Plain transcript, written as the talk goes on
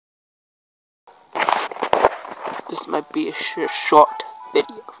This might be a short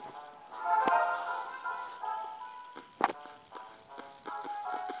video.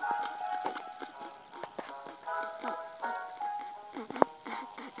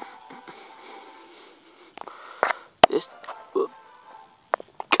 This will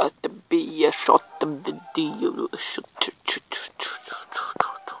got to be a short video.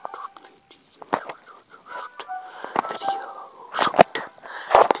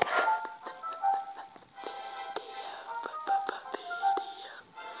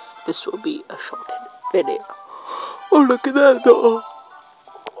 This will be a short video. Oh, look at that though.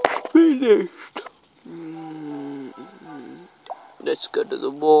 Finished. Let's go to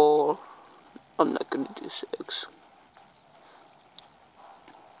the wall. I'm not gonna do 6.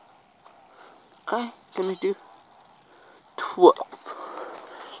 I'm gonna do 12.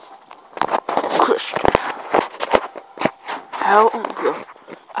 Christian, how will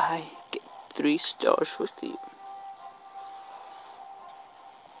I get 3 stars with you?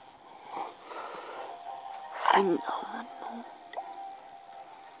 I know.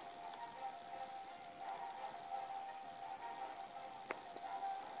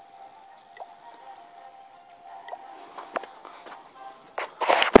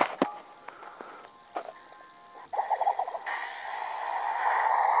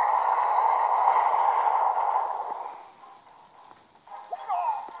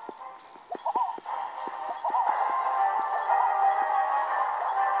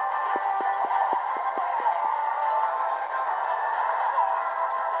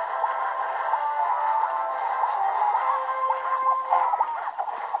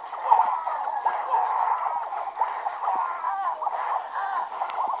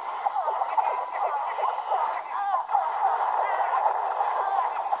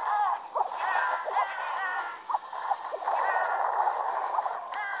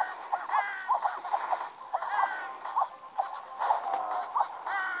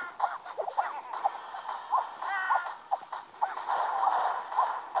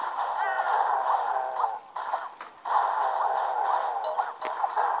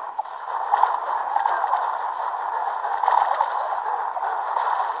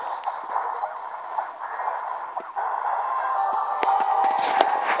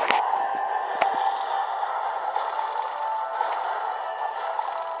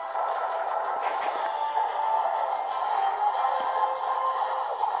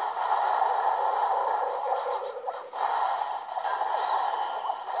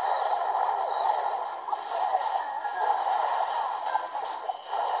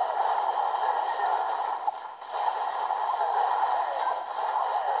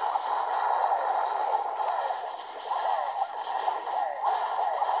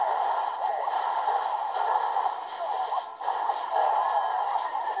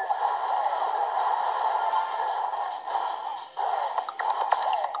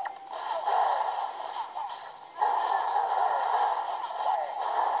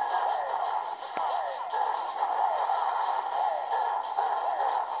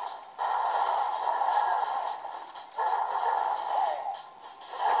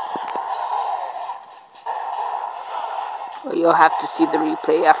 Well, you'll have to see the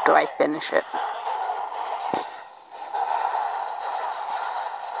replay after I finish it.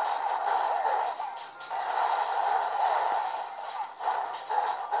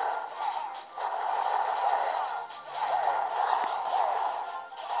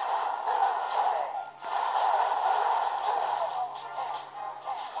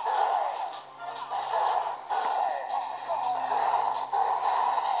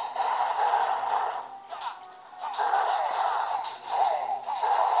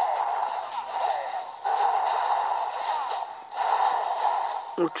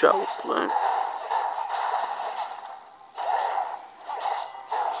 Which I will play.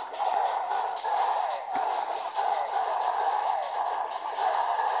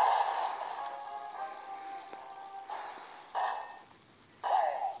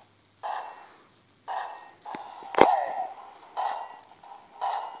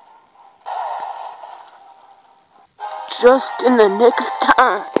 Just in the nick of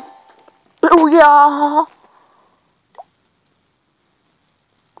time. Booyah!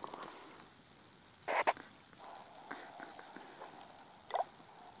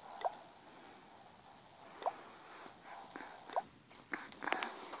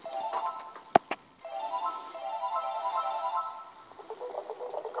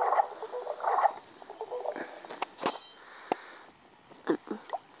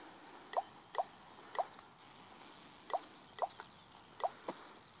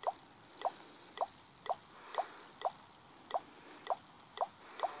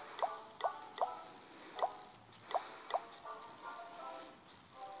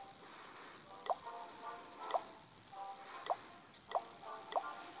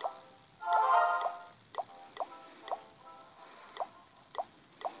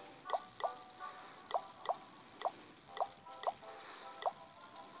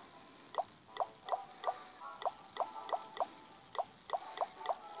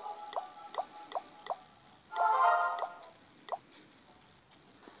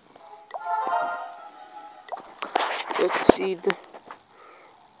 Let's see the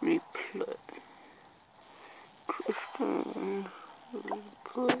replay. Christian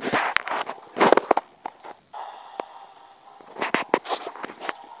replay.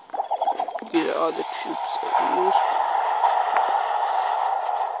 These are all the troops I used.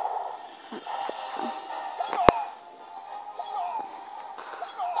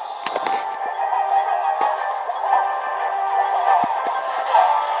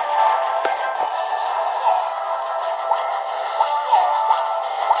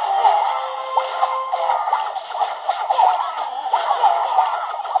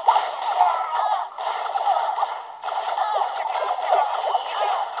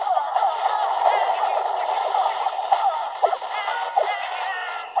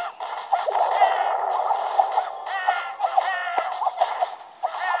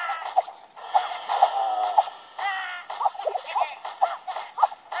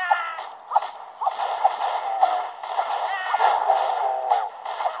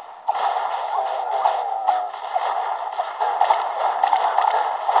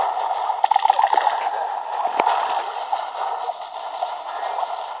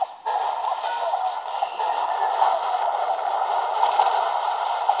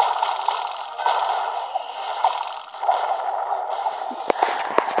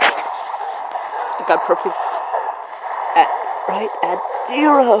 I got perfect right at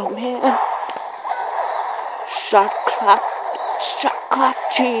 0, man. Shot clock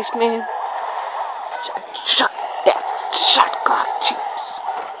cheese, man. Shot clock cheese.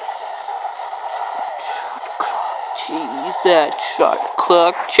 That shot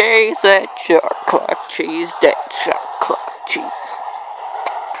clock cheese, that shot clock cheese, that shot clock cheese.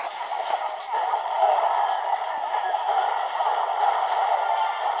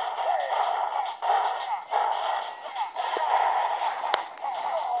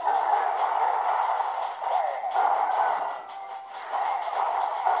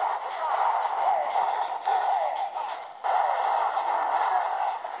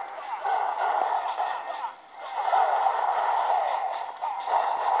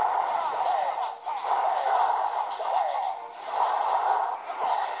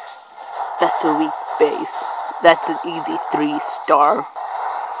 That's a weak base. That's an easy 3-star.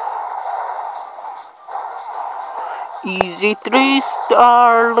 Easy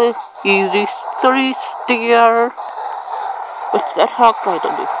 3-star. Easy 3-star. What's that Hawkeye to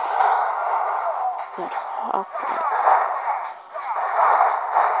do? That Hawkeye.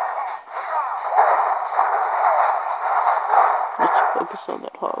 Let's focus on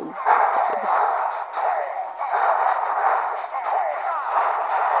that hog.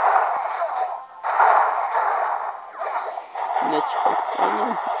 Let's focus on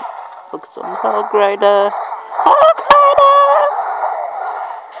them. Focus on the Hog Rider.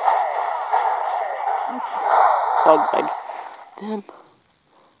 Hog Rider! Them.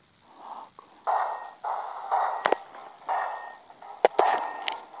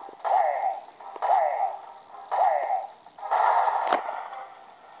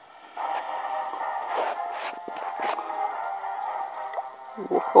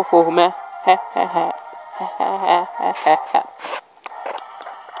 Whoa, man. Ha ha ha. Ha ha ha ha ha.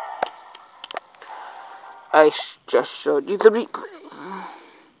 I just showed you the replay.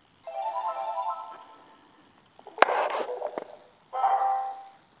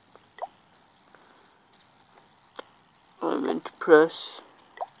 I meant to press.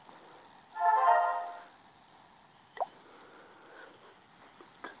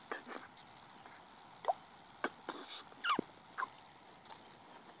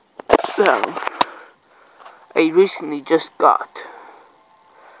 So, I recently just got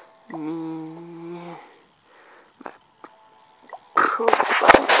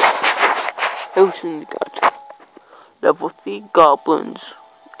level 3 goblins.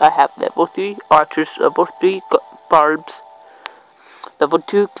 I have level 3 archers, level 3 barbs, level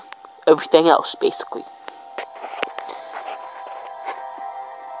 2 everything else, basically.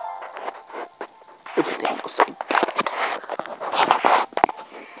 Everything else I got.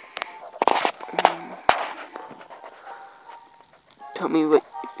 Tell me what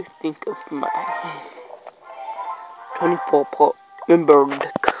you think of my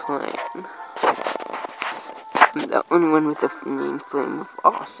 24-membered clan. I'm the only one with a name Flame of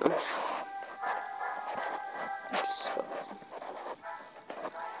Awesome. So,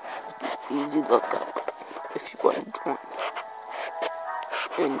 easy look up if you want to join.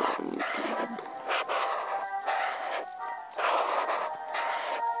 And on YouTube.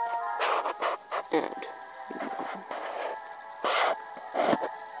 And,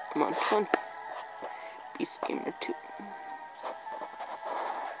 I'm on 20. Beast Gamer 2.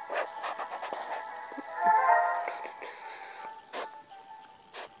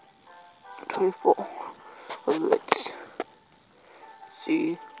 24. Let's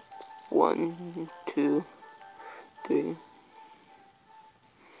see. 1, 2, 3,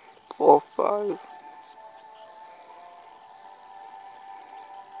 4, 5.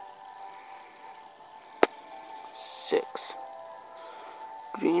 6.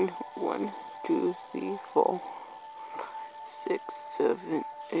 Green. 1, 2, 3, 4, 6, 7,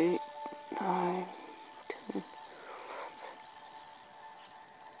 8, 9, 10,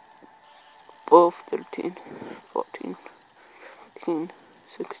 12, 13, 14, 15,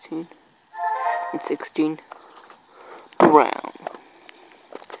 16, and 16. Brown.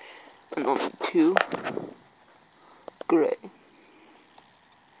 And only 2 gray.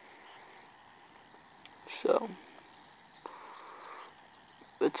 So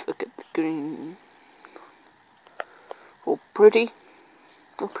let's look at the green. Well, pretty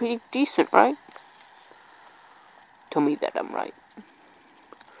decent, right? Tell me that I'm right.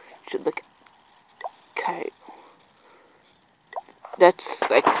 Should look at Kyle. That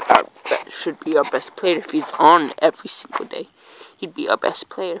should be our best player if he's on every single day. He'd be our best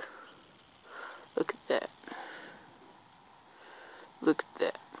player. Look at that. Look at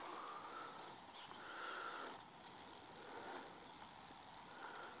that.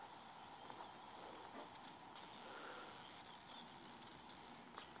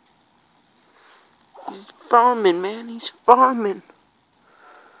 He's farming, man. He's farming.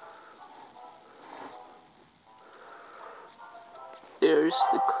 There's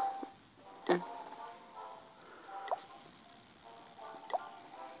the...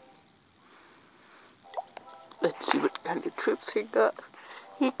 Let's see what kind of trips he got.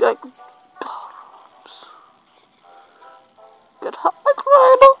 He got Columns. Got Hog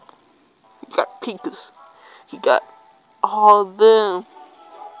Rider. He got Pikas. He got all them.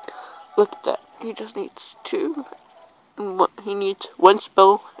 Look at that. He just needs 2. He needs 1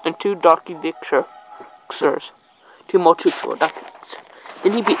 spell and 2 Darky Dixers. 2 more truthful documents.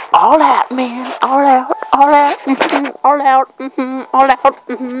 Then he'd be all out, man. All out. All out. All out. All out.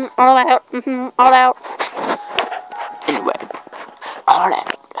 All out. All out. Anyway. All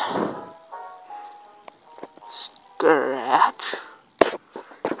out. Scratch.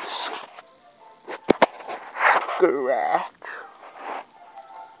 Scratch.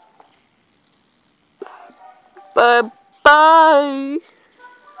 Bye-bye.